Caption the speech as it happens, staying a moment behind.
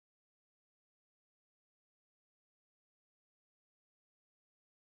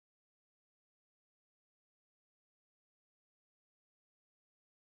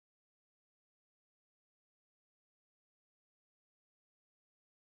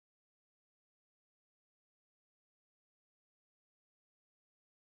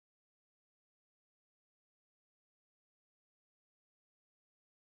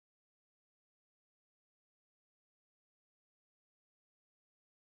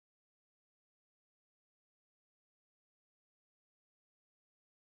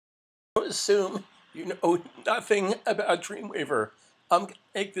Don't assume you know nothing about Dreamweaver. I'm going to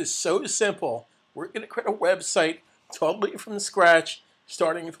make this so simple. We're going to create a website totally from scratch,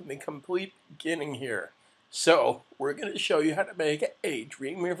 starting from the complete beginning here. So we're going to show you how to make a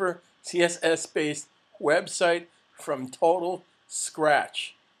Dreamweaver CSS-based website from total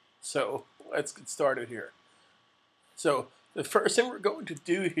scratch. So let's get started here. So the first thing we're going to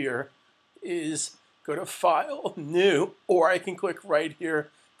do here is go to File, New, or I can click right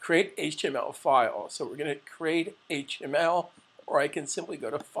here, Create HTML File. So we're going to create HTML, or I can simply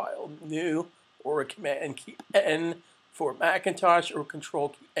go to File, New, or Command key N for Macintosh, or Control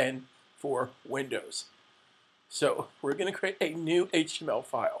key N for Windows. So we're going to create a new HTML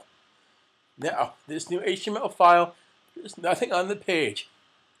file. Now, this new HTML file, there's nothing on the page.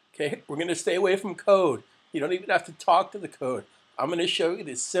 Okay, we're going to stay away from code. You don't even have to talk to the code. I'm going to show you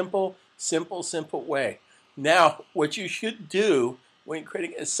this simple way. Now, what you should do when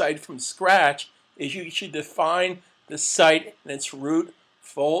creating a site from scratch is you should define the site in its root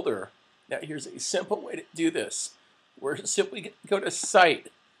folder. Now, here's a simple way to do this. We're simply going to go to Site.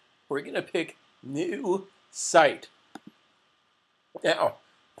 We're going to pick New Site. Now,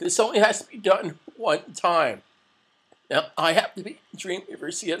 this only has to be done one time. Now, I have to be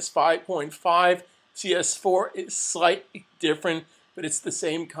Dreamweaver CS 5.5. CS4 is slightly different, but it's the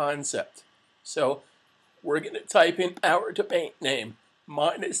same concept. So we're going to type in our domain name,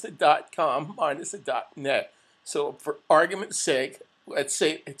 minus the .com, minus the .net. So for argument's sake, let's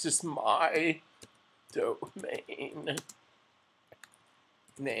say it's just my domain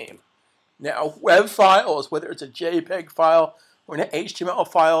name. Now, web files, whether it's a JPEG file or an HTML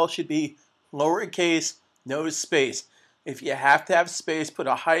file, should be lowercase, no space. If you have to have space, put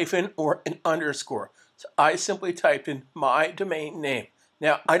a hyphen or an underscore. So I simply typed in my domain name.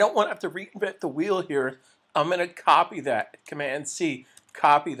 Now, I don't want to have to reinvent the wheel here. I'm going to copy that. Command C,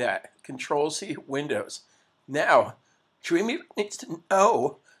 copy that. Control C, Windows. Now, Dreamweaver needs to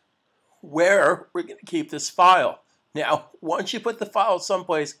know where we're going to keep this file. Now, once you put the file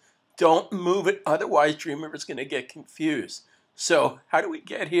someplace, don't move it. Otherwise, Dreamweaver is going to get confused. So how do we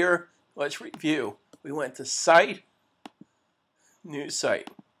get here? Let's review. We went to Site, New Site.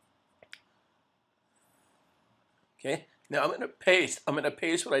 Okay, now I'm going to paste. I'm going to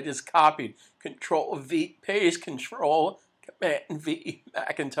paste what I just copied. Control V, paste, Control, Command V,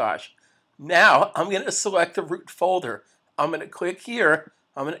 Macintosh. Now I'm going to select the root folder. I'm going to click here.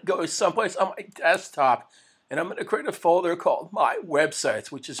 I'm going to go someplace on my desktop, and I'm going to create a folder called My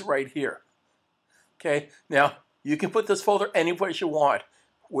Websites, which is right here. Okay, now you can put this folder any place you want.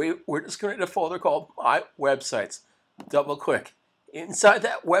 We're just going to create a folder called My Websites. Double click. Inside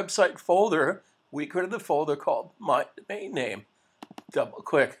that website folder, we created a folder called My Domain Name. Double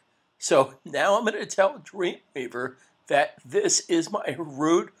click. So now I'm going to tell Dreamweaver that this is my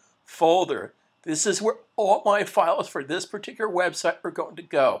root folder. This is where all my files for this particular website are going to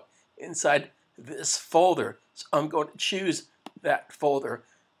go, inside this folder. So I'm going to choose that folder.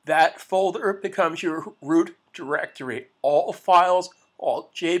 That folder becomes your root directory. All files,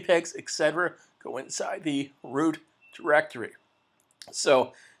 all JPEGs, etc. go inside the root directory.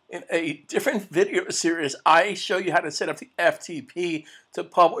 So in a different video series, I show you how to set up the FTP to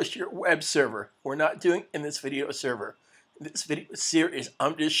publish your web server. We're not doing it in this video server. In this video series,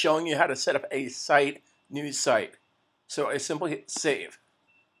 I'm just showing you how to set up a site, new site. So I simply hit Save.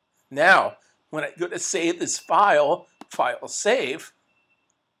 Now, when I go to save this file, File Save,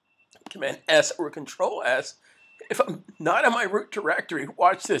 Command S or Control S, if I'm not in my root directory,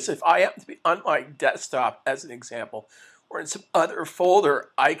 watch this. If I happen to be on my desktop, as an example, or in some other folder,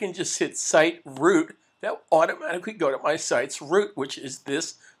 I can just hit Site Root. That will automatically go to my site's root, which is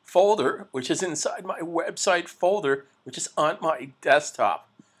this folder, which is inside my website folder, which is on my desktop.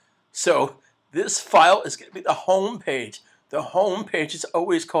 So this file is going to be the home page. The home page is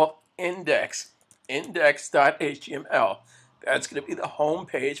always called index, index.html. That's going to be the home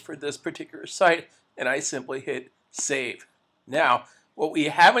page for this particular site, and I simply hit Save. Now, what we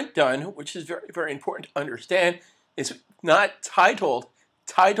haven't done, which is very important to understand, is not titled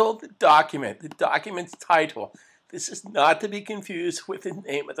the document's title. This is not to be confused with the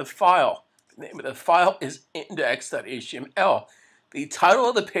name of the file. The name of the file is index.html. The title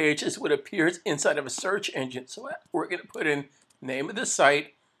of the page is what appears inside of a search engine. So we're going to put in name of the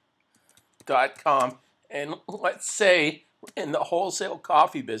site.com, and let's say we're in the wholesale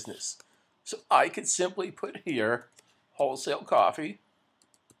coffee business. So I could simply put here wholesale coffee.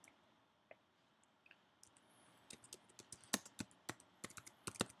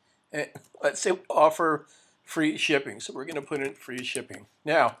 And let's say we offer free shipping. So we're going to put in free shipping.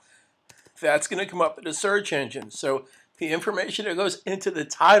 Now, that's going to come up in the search engine. So the information that goes into the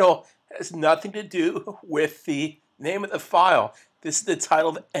title It has nothing to do with the name of the file. This is the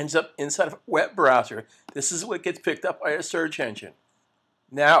title that ends up inside of a web browser. This is what gets picked up by a search engine.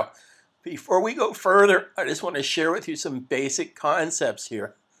 Now, before we go further, I just want to share with you some basic concepts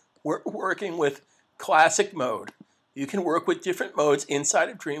here. We're working with classic mode. You can work with different modes inside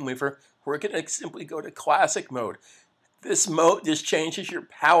of Dreamweaver. We're going to simply go to classic mode. This mode just changes your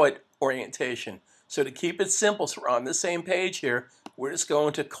palette orientation. So to keep it simple, so we're on the same page here, we're just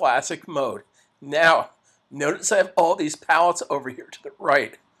going to classic mode. Now, notice I have all these palettes over here to the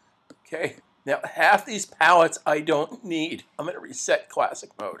right. Okay, now half these palettes I don't need. I'm going to reset classic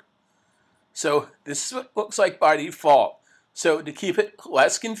mode. So this is what it looks like by default. So to keep it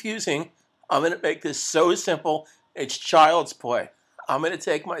less confusing, I'm going to make this so simple, it's child's play. I'm going to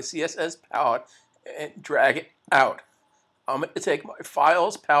take my CSS palette and drag it out. I'm going to take my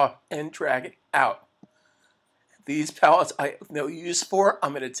files palette and drag it out. These palettes I have no use for.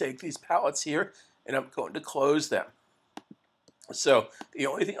 I'm going to take these palettes here and I'm going to close them. So the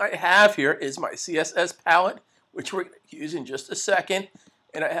only thing I have here is my CSS palette, which we're going to use in just a second,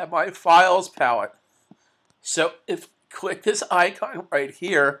 and I have my files palette. So if click this icon right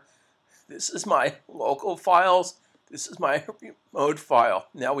here, this is my local files, this is my remote file.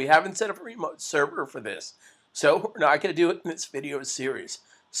 Now we haven't set up a remote server for this, so we're not going to do it in this video series.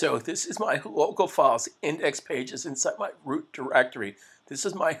 So this is my local files, index pages inside my root directory. This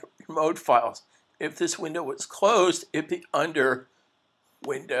is my remote files. If this window was closed, it'd be under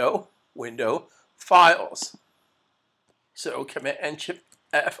Window, Window, Files. So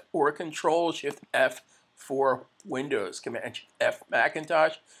Command-Shift-F or Control-Shift-F for Windows. Command-Shift-F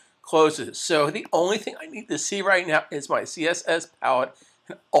Macintosh closes. So the only thing I need to see right now is my CSS palette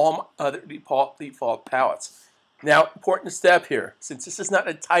and all my other default palettes. Now, important step here. Since this is not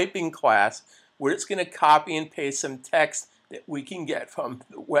a typing class, we're just going to copy and paste some text that we can get from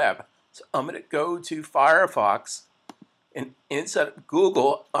the web. So I'm going to go to Firefox, and inside of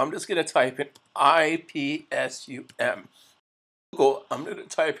Google, I'm just going to type in IPSUM. Google, I'm going to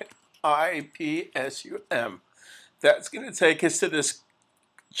type in IPSUM. That's going to take us to this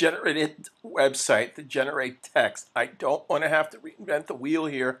generated website to generate text. I don't want to have to reinvent the wheel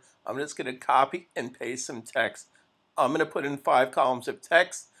here. I'm just going to copy and paste some text. I'm going to put in 5 columns of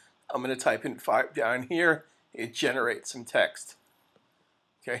text. I'm going to type in 5 down here. It generates some text.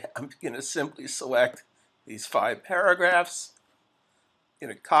 Okay, I'm going to simply select these 5 paragraphs. I'm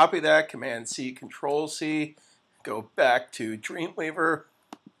going to copy that, Command-C, Control-C, go back to Dreamweaver,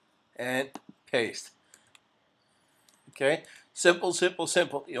 and paste. Okay, simple, simple,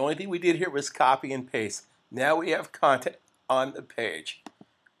 simple. The only thing we did here was copy and paste. Now we have content on the page.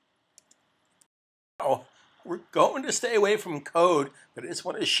 Now, we're going to stay away from code, but I just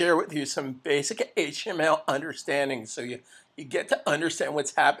want to share with you some basic HTML understanding so you get to understand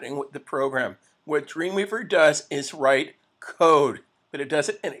what's happening with the program. What Dreamweaver does is write code, but it does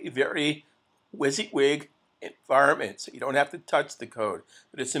it in a very WYSIWYG environment, so you don't have to touch the code,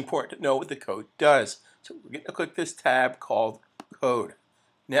 but it's important to know what the code does. So we're going to click this tab called Code.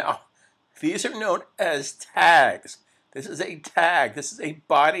 Now, these are known as tags. This is a tag. This is a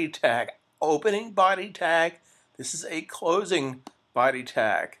body tag. Opening body tag. This is a closing body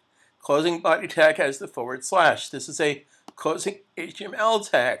tag. Closing body tag has the /. This is a closing HTML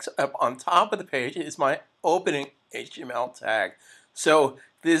tag. So up on top of the page is my opening HTML tag. So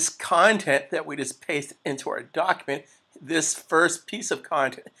this content that we just pasted into our document, this first piece of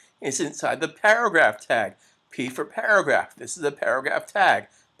content is inside the paragraph tag. P for paragraph. This is a paragraph tag.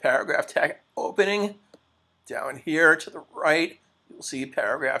 Paragraph tag opening. Down here to the right, you'll see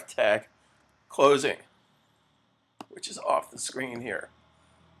paragraph tag closing, which is off the screen here.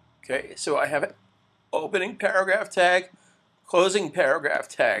 Okay, so I have an opening paragraph tag, closing paragraph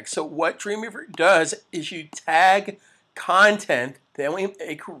tag. So what Dreamweaver does is you tag content, then we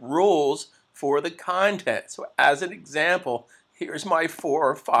make rules for the content. So as an example, here's my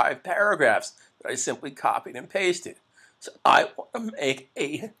 4 or 5 paragraphs that I simply copied and pasted. So I want to make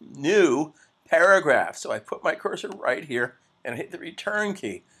a new paragraph. So I put my cursor right here and hit the return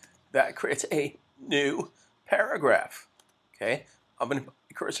key. That creates a new paragraph. Okay, I'm going to put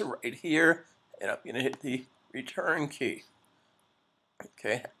my cursor right here and I'm going to hit the return key.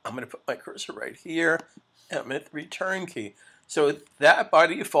 Okay, I'm going to put my cursor right here and I'm going to hit the return key. So that by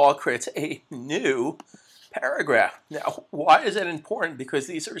default creates a new paragraph. Now, why is that important? Because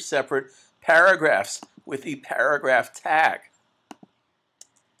these are separate paragraphs with the paragraph tag.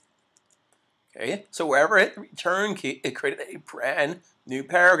 Okay, so wherever I hit the return key, it created a brand new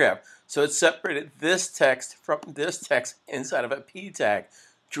paragraph. So it separated this text from this text inside of a p tag.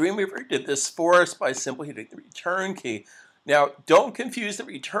 Dreamweaver did this for us by simply hitting the return key. Now, don't confuse the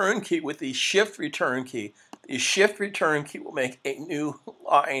return key with the shift return key. The shift return key will make a new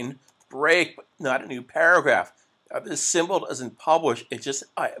line break, but not a new paragraph. Now, this symbol doesn't publish. It's just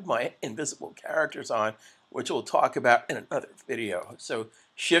I have my invisible characters on, which we'll talk about in another video. So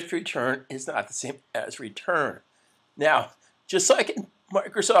shift return is not the same as return. Now, just like in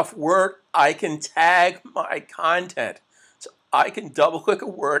Microsoft Word, I can tag my content. So I can double-click a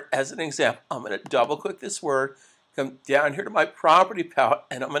word as an example. I'm going to double-click this word, come down here to my property palette,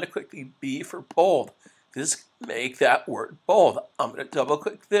 and I'm going to click the B for bold. This make that word bold. I'm going to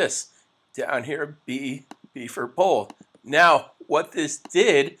double-click this. Down here, B for bold. Now, what this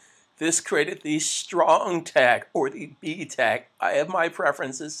did, this created the strong tag or the B tag. I have my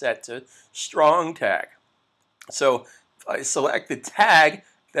preferences set to strong tag. So if I select the tag,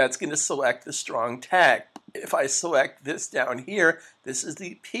 that's going to select the strong tag. If I select this down here, this is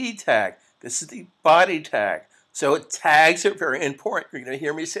the P tag. This is the body tag. So tags are very important. You're going to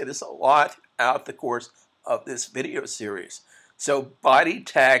hear me say this a lot throughout the course of this video series. So body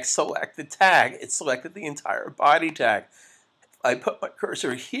tag, select the tag. It selected the entire body tag. If I put my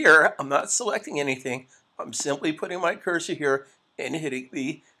cursor here, I'm not selecting anything. I'm simply putting my cursor here and hitting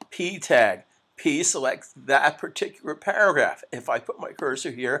the P tag. P selects that particular paragraph. If I put my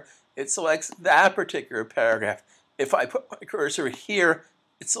cursor here, it selects that particular paragraph. If I put my cursor here,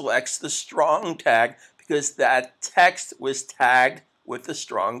 it selects the strong tag because that text was tagged with the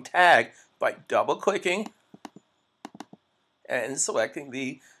strong tag by double-clicking and selecting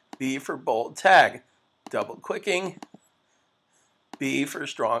the B for bold tag. Double-clicking, B for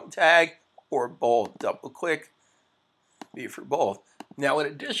strong tag, or bold. Double-click, B for bold. Now, in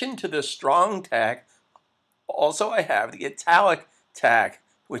addition to the strong tag, also I have the italic tag,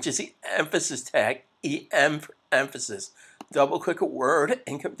 which is the emphasis tag, EM for emphasis. Double-click a word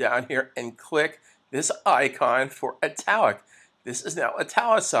and come down here and click this icon for italic. This is now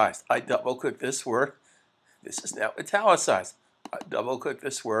italicized. I double-click this word. This is now italicized. I double-click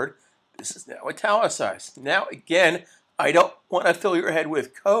this word. This is now italicized. Now, again, I don't want to fill your head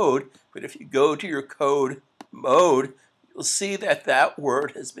with code, but if you go to your code mode, you'll see that that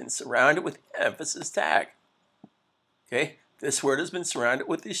word has been surrounded with the emphasis tag. Okay, this word has been surrounded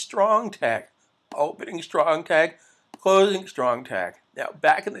with the strong tag. Opening strong tag, closing strong tag. Now,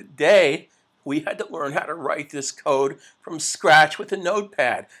 back in the day, we had to learn how to write this code from scratch with a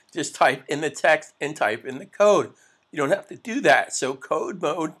notepad. Just type in the text and type in the code. You don't have to do that. So code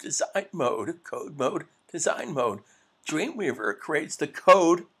mode, design mode, code mode, design mode. Dreamweaver creates the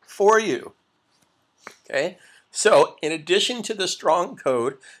code for you. Okay, so in addition to the strong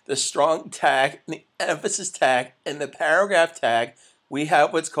code, the strong tag, and the emphasis tag, and the paragraph tag, we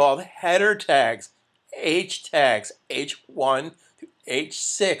have what's called header tags, H tags, H1 to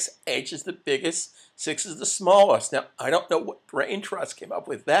H6. H is the biggest, 6 is the smallest. Now, I don't know what brain trust came up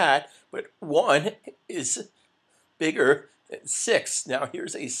with that, but 1 is bigger than 6. Now,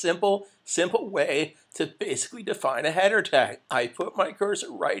 here's a simple way to basically define a header tag. I put my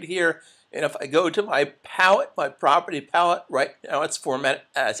cursor right here, and if I go to my palette, my property palette, right now it's formatted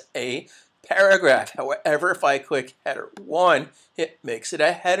as a paragraph. However, if I click header 1, it makes it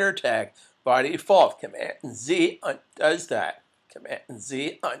a header tag by default. Command Z undoes that. Command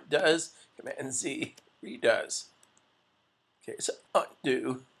Z undoes. Command Z redoes. Okay, so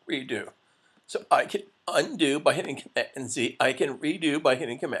undo, redo. So I can undo by hitting Command Z. I can redo by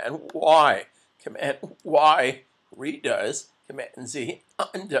hitting Command Y. Command Y redoes. Command Z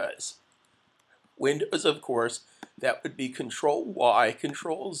undoes. Windows, of course, that would be Control Y,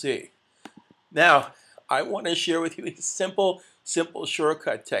 Control Z. Now, I want to share with you simple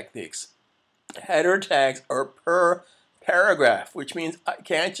shortcut techniques. Header tags are per paragraph, which means I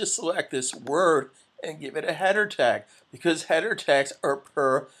can't just select this word and give it a header tag because header tags are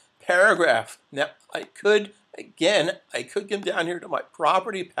per paragraph. Now, I could come down here to my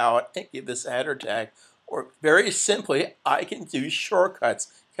property palette and give this a header tag, or very simply, I can do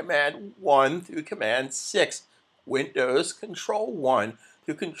shortcuts. Command 1 through Command 6. Windows, Control 1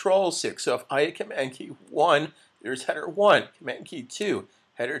 through Control 6. So if I hit Command key 1, there's header 1. Command key 2,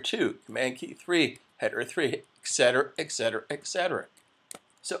 header 2. Command key 3, header 3, etc., etc., etc.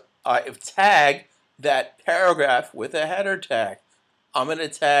 So I have tagged that paragraph with a header tag. I'm going to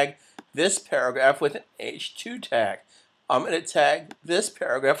tag this paragraph with an H2 tag. I'm going to tag this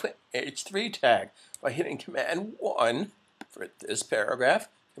paragraph with an H3 tag by hitting Command 1 for this paragraph,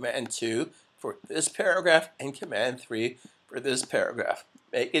 Command 2 for this paragraph, and Command 3 for this paragraph.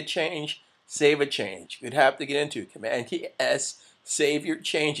 Make a change, save a change. You'd have to get into Command key S, save your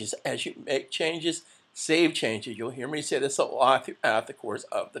changes. As you make changes, save changes. You'll hear me say this a lot throughout the course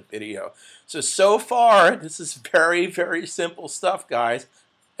of the video. So far, this is very, very simple stuff, guys.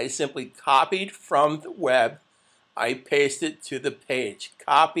 I simply copied from the web. I pasted to the page.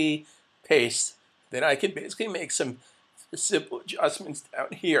 Copy, paste. Then I can basically make some simple adjustments down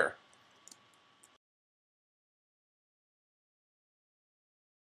here.